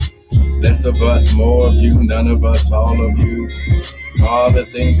Less of us, more of you, none of us, all of you. All the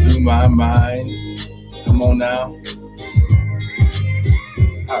things through my mind. Come on now.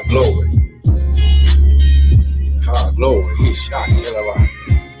 Ah, glory. Ah, glory. He shot to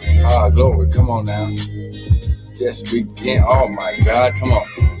Ah, glory. Come on now. Just begin. Oh my God. Come on.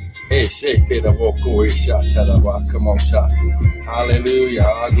 Hey, shake it up. Hey, shot to come on, shot. Hallelujah.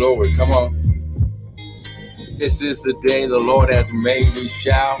 Ah, glory. Come on. This is the day the Lord has made. We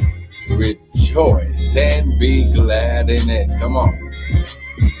shall rejoice and be glad in it. Come on.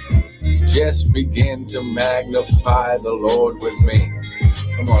 Just begin to magnify the Lord with me.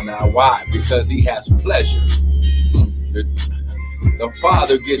 Come on now. Why? Because he has pleasure. The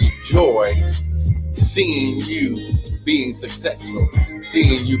Father gets joy seeing you being successful,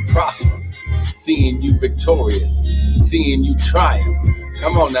 seeing you prosper, seeing you victorious, seeing you triumph.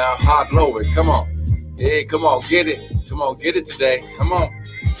 Come on now. High glory. Come on. Hey, come on. Get it. Come on. Get it today. Come on.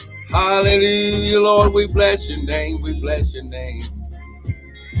 Hallelujah, Lord. We bless your name. We bless your name.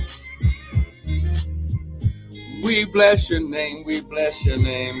 We bless your name. We bless your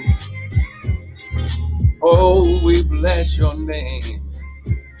name. Oh, we bless your name.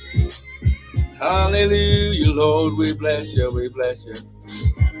 Hallelujah, Lord. We bless you. We bless you.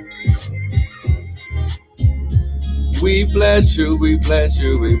 We bless you. We bless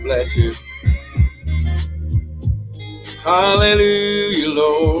you. We bless you. Hallelujah,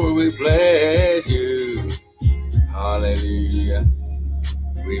 Lord. We bless you. Hallelujah.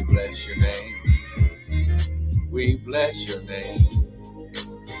 We bless your name. We bless your name.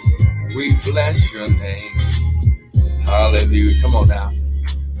 We bless your name. Hallelujah. Come on now.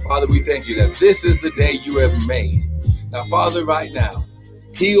 Father, we thank you that this is the day you have made. Now, Father, right now,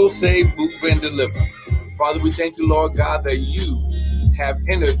 heal, save, move, and deliver. Father, we thank you, Lord God, that you have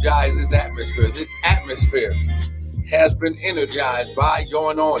energized this atmosphere. This atmosphere has been energized by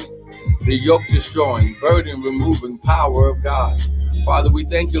your anointing, the yoke destroying, burden removing power of God. Father, we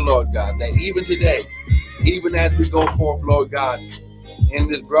thank you, Lord God, that even today, even as we go forth, Lord God, in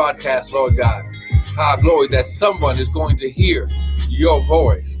this broadcast, Lord God, high glory, that someone is going to hear your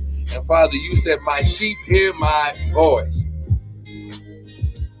voice. And Father, you said, my sheep hear my voice.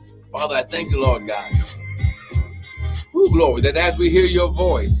 Father, I thank you, Lord God. Ooh, glory, that as we hear your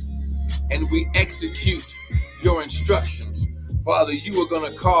voice and we execute your instructions, Father, you are going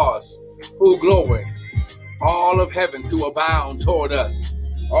to cause, ooh, glory, all of heaven to abound toward us,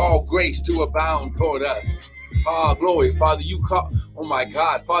 all grace to abound toward us. Ah, glory, Father, you call, oh my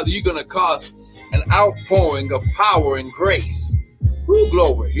God, Father, you're going to cause an outpouring of power and grace. Ooh,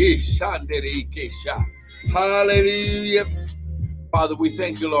 glory. Hallelujah. Father, we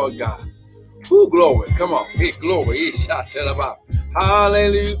thank you, Lord God. Ooh, glory. Come on. Hey, glory.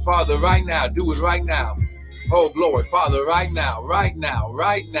 Hallelujah. Father, right now. Do it right now. Oh, glory. Father, right now. Right now.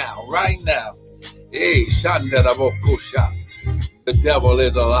 Right now. Right now. Hey, the devil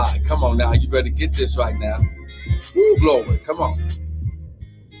is a lie. Come on now. You better get this right now. Ooh, glory. Come on.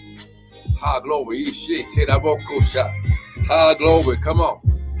 Ha, glory. Ha, glory. Come on.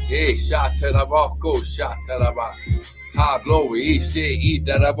 Hey, ha, glory.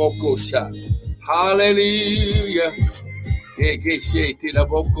 Hallelujah.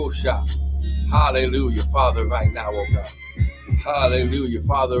 Hallelujah, Father, right now, oh God. Hallelujah,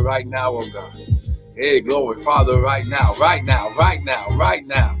 Father, right now, oh God. Hey, glory, Father, right now, right now, right now, right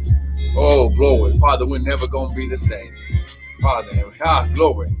now. Oh, glory, Father, we're never going to be the same. Father, ah,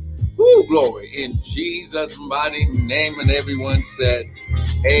 glory. Woo, glory. In Jesus' mighty name, and everyone said,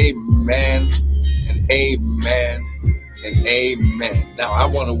 amen and amen and amen. Now, I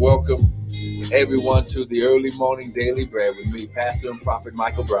want to welcome everyone to the early morning daily bread with me, Pastor and Prophet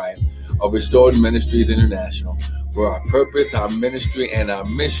Michael Bryant of Restored Ministries International, where our purpose, our ministry, and our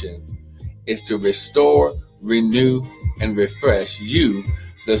mission is to restore, renew, and refresh you,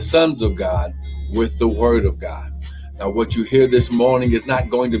 the sons of God, with the word of God. Now, what you hear this morning is not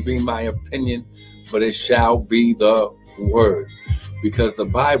going to be my opinion, but it shall be the word. Because the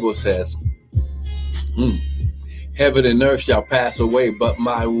Bible says, heaven and earth shall pass away, but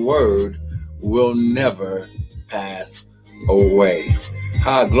my word will never pass away.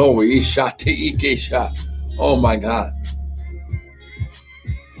 Ha, glory. Oh, my God.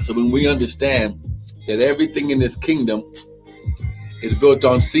 So when we understand that everything in this kingdom is built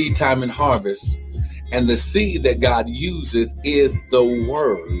on seed time and harvest, and the seed that God uses is the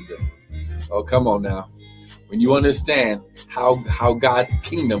word. Oh, come on now. When you understand how God's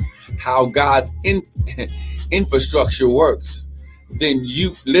kingdom, how God's infrastructure works, then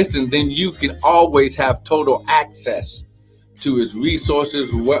you can always have total access to his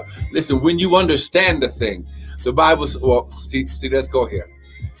resources. Well, listen, when you understand the thing, the Bible, well, see, let's go here.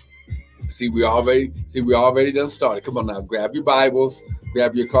 See, we already done started. Come on now, grab your Bibles,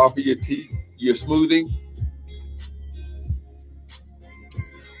 grab your coffee, your tea, your smoothie,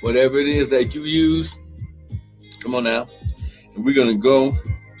 whatever it is that you use. Come on now. And we're going to go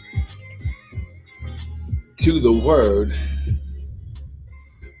to the Word.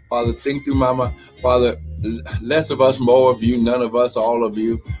 Father, think through my mind. Father, less of us, more of you, none of us, all of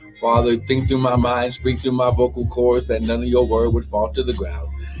you. Father, think through my mind, speak through my vocal cords, that none of your word would fall to the ground,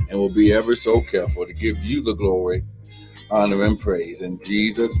 and will be ever so careful to give you the glory, honor, and praise. In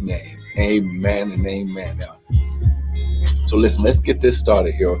Jesus' name, amen and amen. Now, so listen, let's get this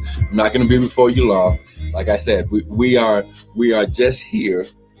started here. I'm not going to be before you long. Like I said, we are just here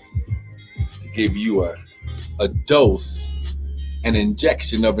to give you a dose, an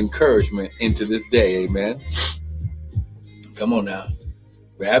injection of encouragement into this day. Amen. Come on now.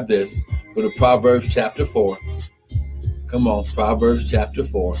 Grab this. Go to Proverbs chapter 4. Come on, Proverbs chapter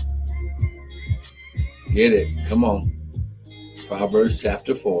 4. Get it. Come on. Proverbs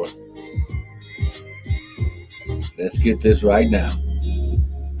chapter 4. Let's get this right now.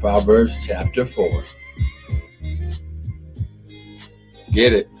 Proverbs chapter 4.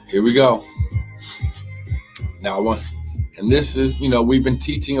 Get it. Here we go. Now, and this is, we've been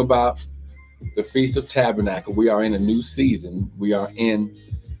teaching about the Feast of Tabernacles. We are in a new season. We are in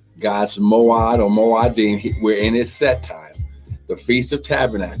God's Moed or Moedim. We're in his set time. The Feast of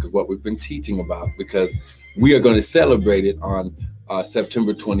Tabernacles, what we've been teaching about, because we are going to celebrate it on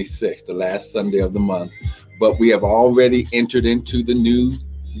September 26th, the last Sunday of the month. But we have already entered into the new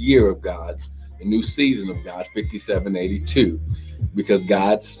year of God, the new season of God, 5782, because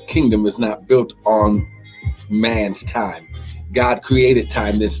God's kingdom is not built on man's time. God created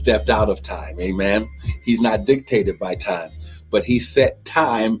time, then stepped out of time. Amen. He's not dictated by time, but he set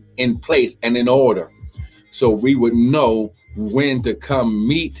time in place and in order, so we would know when to come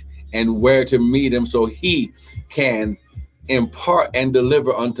meet and where to meet him, so he can impart and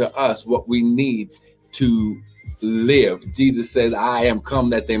deliver unto us what we need to live. Jesus says, I am come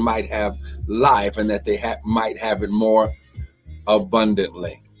that they might have life, and that they might have it more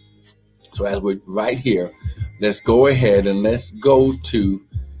abundantly. So as we're right here, let's go ahead and let's go to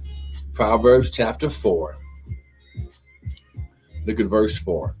Proverbs chapter 4. Look at verse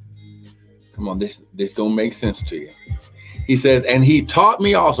 4. Come on, this gonna make sense to you. He says, and he taught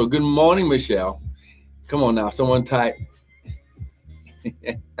me also. Good morning, Michelle. Come on now, someone type.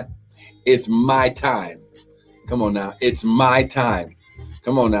 It's my time. Come on now, it's my time.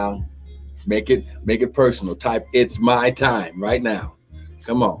 Come on now, make it personal. Type, it's my time right now.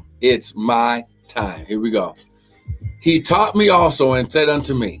 Come on, it's my time. Here we go. He taught me also and said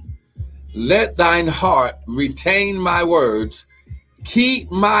unto me, let thine heart retain my words,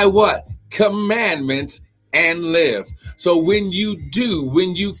 keep my what? Commandments, and live. So when you do,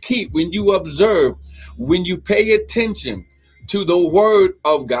 when you keep, when you observe, when you pay attention to the word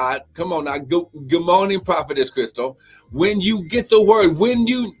of God, come on now, good morning, Prophetess Crystal. When you get the word, when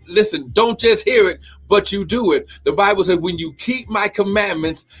you listen, don't just hear it, but you do it. The Bible says, when you keep my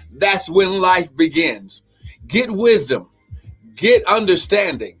commandments, that's when life begins. Get wisdom, get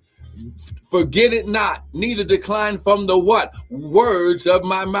understanding. Forget it not, neither decline from the what? Words of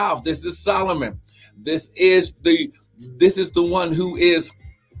my mouth. This is Solomon. This is the one who is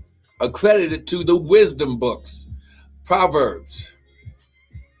accredited to the wisdom books. Proverbs,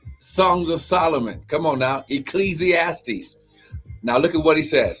 Songs of Solomon. Come on now, Ecclesiastes. Now look at what he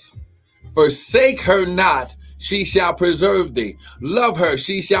says. Forsake her not, she shall preserve thee. Love her,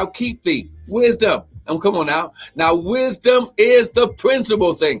 she shall keep thee. Wisdom. Come on now. Now, wisdom is the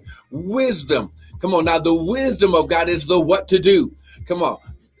principal thing. Wisdom. Come on now. The wisdom of God is the what to do. Come on.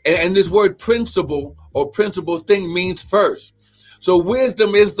 And this word principle or principal thing means first. So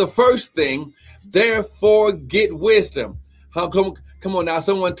wisdom is the first thing. Therefore, get wisdom. Come on now.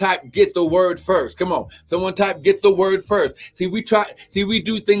 Someone type, get the word first. Come on. Someone type, get the word first. See, we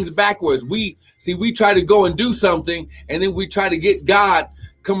do things backwards. We try to go and do something, and then we try to get God,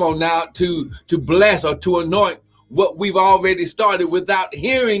 come on now, to bless or to anoint what we've already started without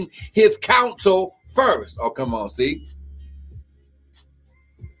hearing his counsel first. Oh, come on, see?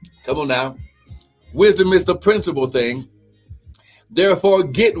 Come on now. Wisdom is the principal thing. Therefore,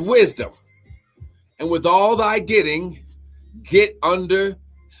 get wisdom. And with all thy getting, get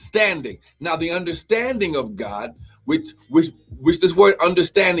understanding. Now, the understanding of God, which this word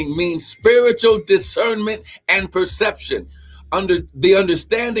understanding means spiritual discernment and perception. The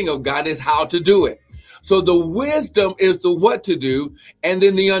understanding of God is how to do it. So the wisdom is the what to do, and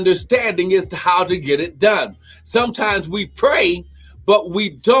then the understanding is how to get it done. Sometimes we pray, but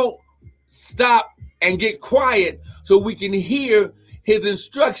we don't stop and get quiet so we can hear his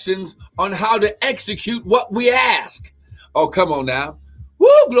instructions on how to execute what we ask. Oh, come on now. Woo,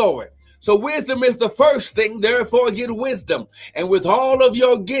 glory. So wisdom is the first thing, therefore get wisdom. And with all of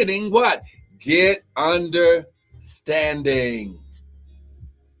your getting, what? Get understanding.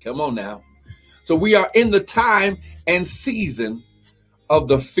 Come on now. So we are in the time and season of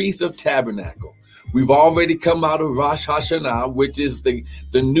the Feast of Tabernacle. We've already come out of Rosh Hashanah, which is the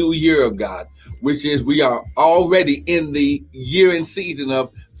new year of God, which is we are already in the year and season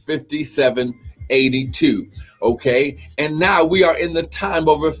of 5782. Okay. And now we are in the time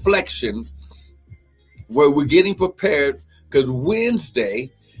of reflection where we're getting prepared because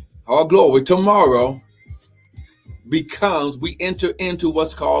Wednesday, our glory, tomorrow becomes, we enter into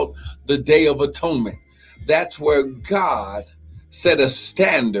what's called the Day of Atonement. That's where God set a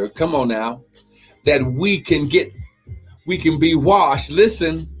standard, come on now, that we can be washed,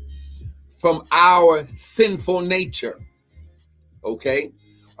 listen, from our sinful nature. Okay?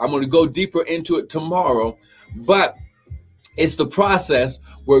 I'm going to go deeper into it tomorrow, but it's the process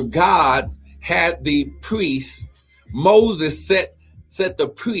where God had the priests, Moses set the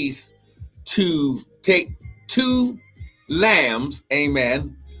priests to take 2 lambs,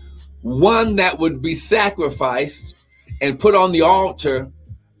 amen, one that would be sacrificed and put on the altar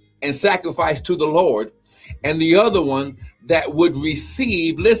and sacrificed to the Lord, and the other one that would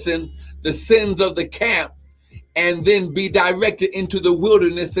receive, listen, the sins of the camp and then be directed into the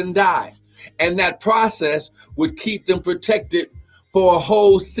wilderness and die. And that process would keep them protected for a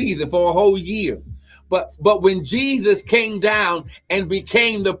whole season, for a whole year. But when Jesus came down and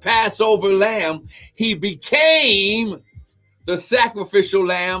became the Passover lamb, he became the sacrificial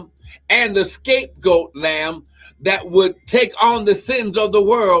lamb and the scapegoat lamb that would take on the sins of the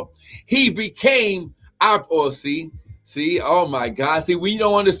world. He became our, see, oh my God. See, we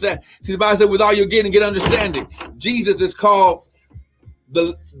don't understand. See, the Bible said, with all you're getting, get understanding. Jesus is called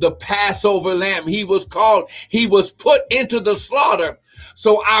the Passover lamb. He was put into the slaughter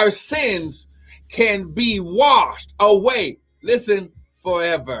so our sins can be washed away. Listen,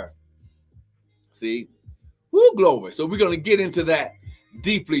 forever. See? Woo, glory. So we're going to get into that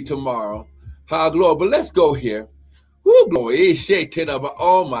deeply tomorrow. Glory. But let's go here. Woo, glory.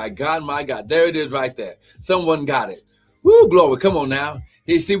 Oh my God. There it is right there. Someone got it. Woo, glory. Come on now.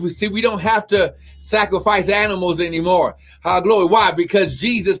 See, we don't have to sacrifice animals anymore. Glory. Why? Because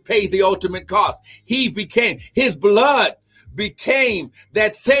Jesus paid the ultimate cost. His blood became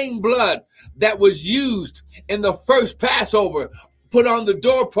that same blood that was used in the first Passover, put on the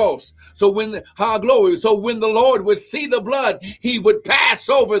doorposts. So when the Lord would see the blood, he would pass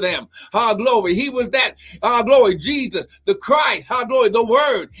over them. Glory. He was that, glory, Jesus, the Christ, glory, the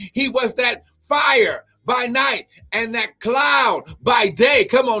Word. He was that fire by night and that cloud by day.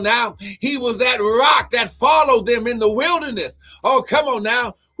 Come on now. He was that rock that followed them in the wilderness. Oh, come on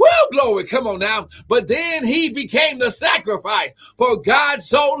now. Woo, glory, come on now. But then he became the sacrifice. For God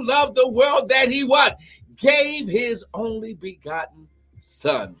so loved the world that he what? Gave his only begotten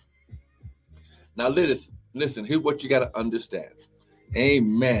son. Now listen, here's what you got to understand.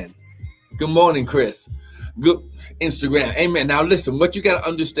 Amen. Good morning, Chris. Good Instagram. Amen. Now listen, what you got to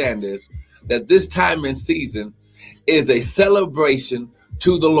understand is that this time and season is a celebration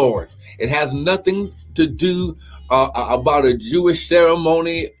to the Lord. It has nothing to do about a Jewish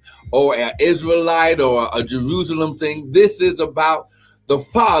ceremony or an Israelite or a Jerusalem thing. This is about the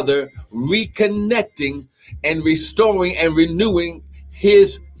Father reconnecting and restoring and renewing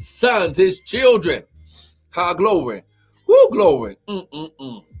his sons, his children. Glory. Woo, glory.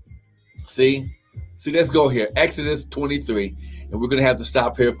 See, let's go here. Exodus 23. And we're going to have to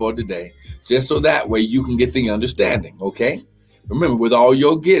stop here for today, just so that way you can get the understanding, okay? Remember, with all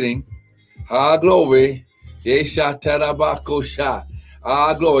you're getting, glory, glory,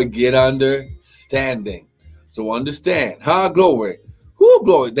 get understanding. So understand, glory,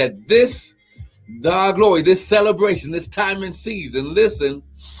 glory, that this celebration, this time and season, listen,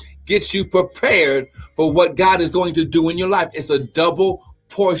 gets you prepared for what God is going to do in your life. It's a double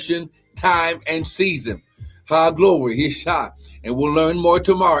portion time and season. Glory, he's shot. And we'll learn more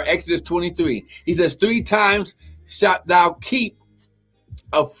tomorrow. Exodus 23. He says, 3 times shalt thou keep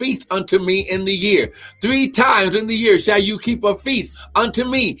a feast unto me in the year. 3 times in the year shall you keep a feast unto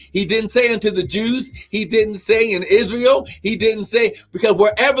me. He didn't say unto the Jews. He didn't say in Israel. He didn't say, because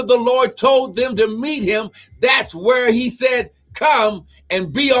wherever the Lord told them to meet him, that's where he said, come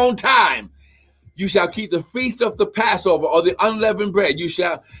and be on time. You shall keep the feast of the Passover or the unleavened bread. You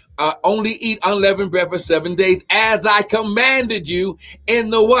shall only eat unleavened bread for 7 days, as I commanded you in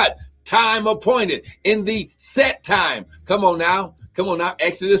the what? Time appointed, in the set time. Come on now.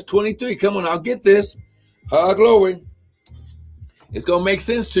 Exodus 23. Come on now, get this. Glory. It's going to make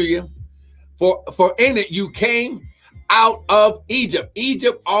sense to you. For in it you came out of Egypt.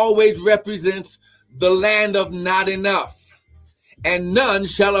 Egypt always represents the land of not enough. And none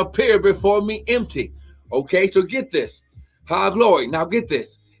shall appear before me empty. Okay, so get this. Glory. Now get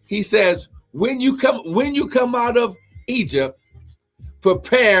this. He says, when you come out of Egypt,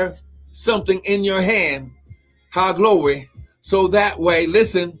 prepare something in your hand. Glory. So that way,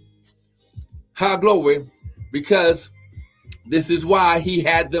 listen. Glory. Because this is why he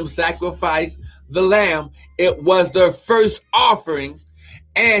had them sacrifice the lamb. It was their first offering.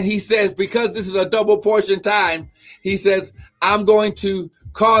 And he says, because this is a double portion time, he says, I'm going to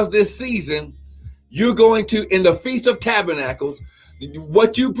cause this season, you're going to, in the Feast of Tabernacles,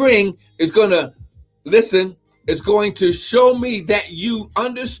 what you bring is going to, listen, it's going to show me that you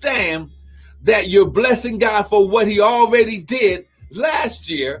understand that you're blessing God for what he already did last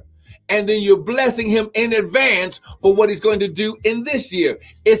year. And then you're blessing him in advance for what he's going to do in this year.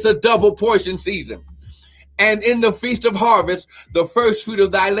 It's a double portion season. And in the Feast of Harvest, the first fruit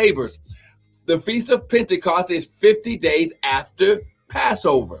of thy labors. The Feast of Pentecost is 50 days after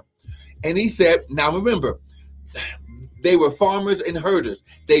Passover. And he said, now remember, they were farmers and herders.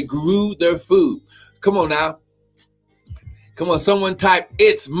 They grew their food. Come on now. Come on, someone type,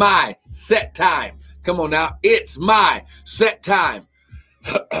 it's my set time. Come on now, it's my set time.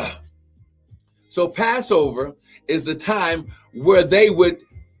 So Passover is the time where they would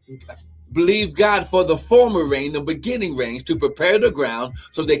believe God for the former rain, the beginning rains, to prepare the ground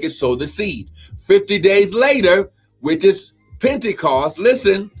so they could sow the seed. 50 days later, which is Pentecost,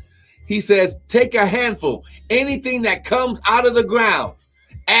 listen, he says, take a handful, anything that comes out of the ground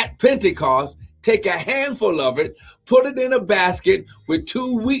at Pentecost, take a handful of it, put it in a basket with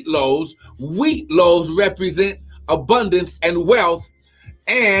 2 wheat loaves. Wheat loaves represent abundance and wealth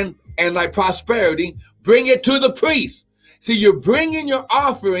and like prosperity. Bring it to the priest. See, you're bringing your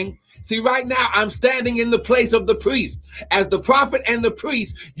offering. See, right now, I'm standing in the place of the priest. As the prophet and the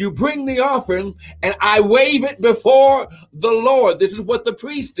priest, you bring the offering, and I wave it before the Lord. This is what the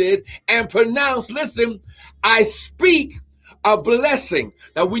priest did, and pronounce, listen, I speak a blessing.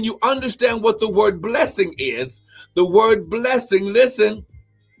 Now, when you understand what the word blessing is, the word blessing, listen,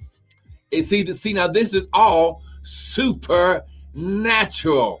 see, now this is all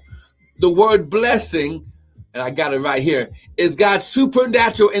supernatural. The word blessing, and I got it right here, is God's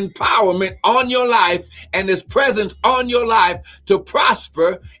supernatural empowerment on your life and his presence on your life to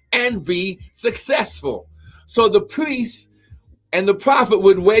prosper and be successful. So the priest and the prophet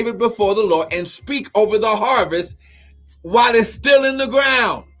would wave it before the Lord and speak over the harvest while it's still in the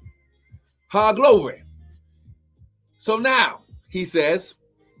ground. Glory. So now, he says,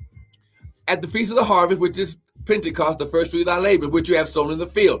 at the Feast of the Harvest, which is Pentecost, the first fruit of thy labor, which you have sown in the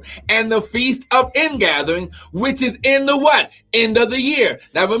field, and the Feast of Ingathering, which is in the what? End of the year.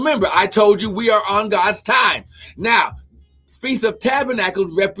 Now remember, I told you we are on God's time. Now, Feast of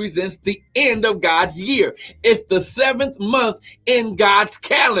Tabernacles represents the end of God's year. It's the 7th month in God's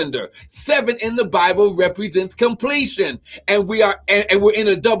calendar. 7 in the Bible represents completion. And we're in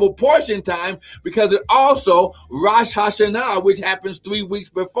a double portion time because it also, Rosh Hashanah, which happens 3 weeks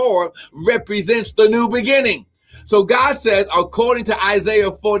before, represents the new beginning. So God says, according to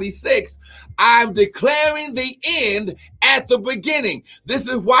Isaiah 46, I'm declaring the end at the beginning. This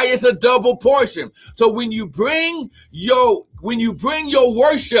is why it's a double portion. So when you bring your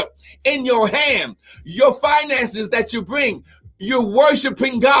worship in your hand, your finances that you bring, you're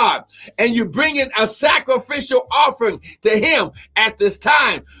worshiping God and you're bringing a sacrificial offering to him at this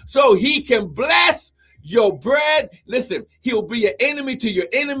time so he can bless your bread. Listen, he'll be an enemy to your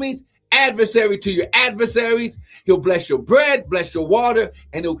enemies, adversary to your adversaries. He'll bless your bread, bless your water,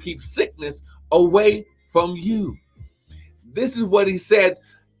 and he'll keep sickness away from you. This is what he said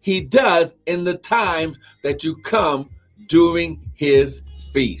he does in the times that you come during his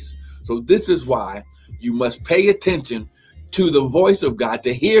feast. So this is why you must pay attention to the voice of God,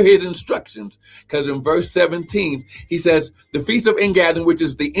 to hear his instructions. Because in verse 17, he says, the Feast of Ingathering, which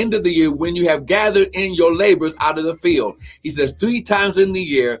is the end of the year, when you have gathered in your labors out of the field. He says, 3 times in the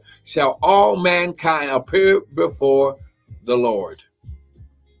year shall all mankind appear before the Lord.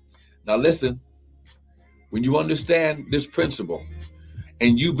 Now listen, when you understand this principle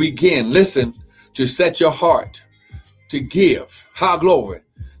and you begin, listen, to set your heart to give. Glory.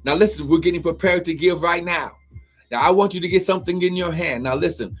 Now listen, we're getting prepared to give right now. Now, I want you to get something in your hand. Now,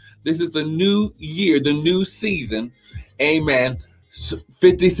 listen, this is the new year, the new season. Amen.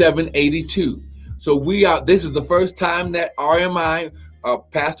 5782. So this is the first time that RMI,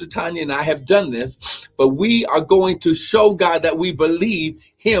 Pastor Tanya and I have done this, but we are going to show God that we believe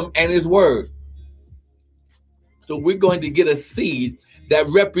him and his word. So we're going to get a seed that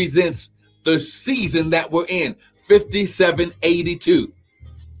represents the season that we're in, 5782.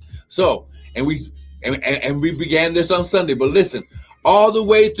 So, and we began this on Sunday, but listen, all the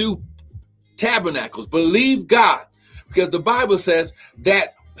way through Tabernacles, believe God, because the Bible says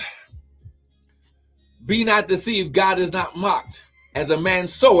that be not deceived, God is not mocked. As a man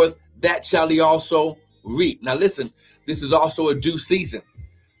soweth, that shall he also reap. Now listen, this is also a due season.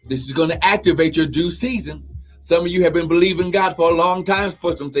 This is going to activate your due season. Some of you have been believing God for a long time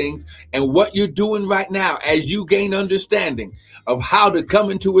for some things, and what you're doing right now, as you gain understanding of how to come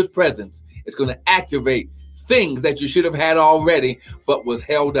into his presence, it's going to activate things that you should have had already, but was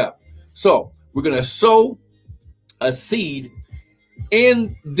held up. So we're going to sow a seed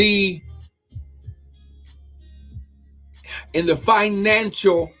in the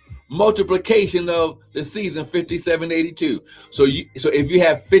financial multiplication of the season 5782. So if you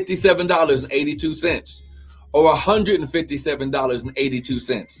have $57.82 or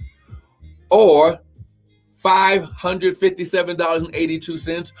 $157.82 or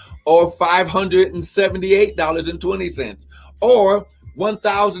 $557.82 or $578.20 or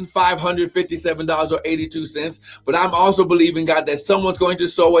 $1,557.82. But I'm also believing, God, that someone's going to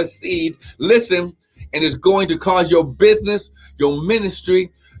sow a seed, listen, and it's going to cause your business, your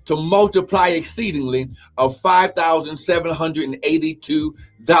ministry to multiply exceedingly of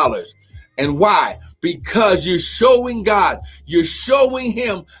 $5,782. And why? Because you're showing God, you're showing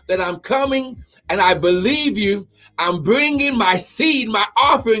him that I'm coming and I believe you. I'm bringing my seed, my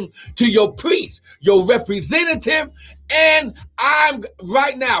offering to your priest, your representative. And I'm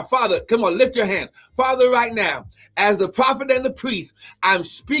right now, Father, come on, lift your hand. Father, right now, as the prophet and the priest, I'm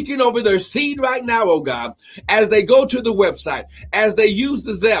speaking over their seed right now, oh God, as they go to the website, as they use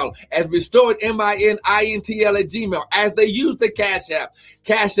the Zelle, as restored MININTL at Gmail, as they use the Cash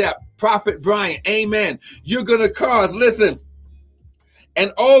App, Prophet Bryant, amen. You're going to cause, listen,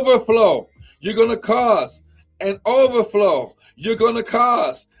 an overflow. You're going to cause an overflow. You're going to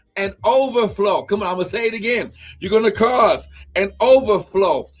cause an overflow. Come on, I'm going to say it again. You're going to cause an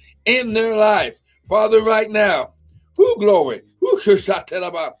overflow in their life. Father, right now, whoo, glory.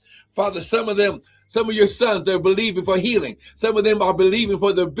 Father, some of your sons, they're believing for healing. Some of them are believing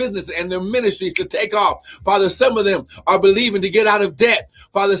for their business and their ministries to take off. Father, some of them are believing to get out of debt.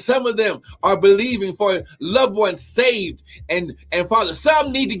 Father, some of them are believing for loved ones saved. And Father,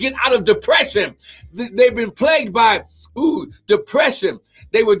 some need to get out of depression. They've been plagued by depression.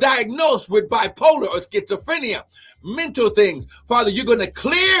 They were diagnosed with bipolar or schizophrenia, mental things. Father, you're going to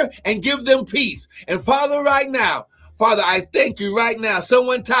clear and give them peace. And Father, right now, Father, I thank you right now.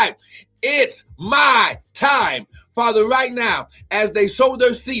 Someone type, it's my time. Father, right now, as they sow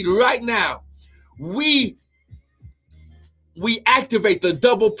their seed right now, we activate the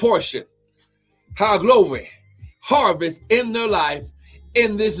double portion, glory, harvest in their life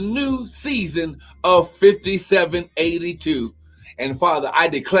in this new season of 5782. And Father, I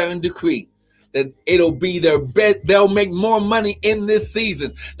declare and decree that it'll be their best. They'll make more money in this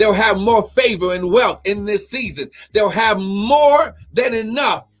season. They'll have more favor and wealth in this season. They'll have more than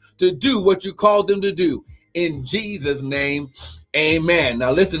enough to do what you called them to do. In Jesus' name, amen.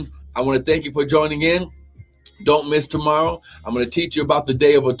 Now listen, I want to thank you for joining in. Don't miss tomorrow. I'm going to teach you about the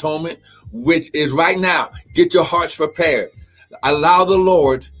Day of Atonement, which is right now. Get your hearts prepared. Allow the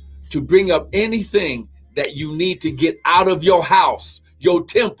Lord to bring up anything that you need to get out of your house, your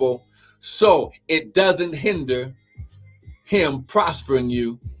temple, so it doesn't hinder him prospering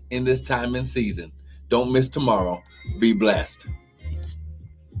you in this time and season. Don't miss tomorrow. Be blessed.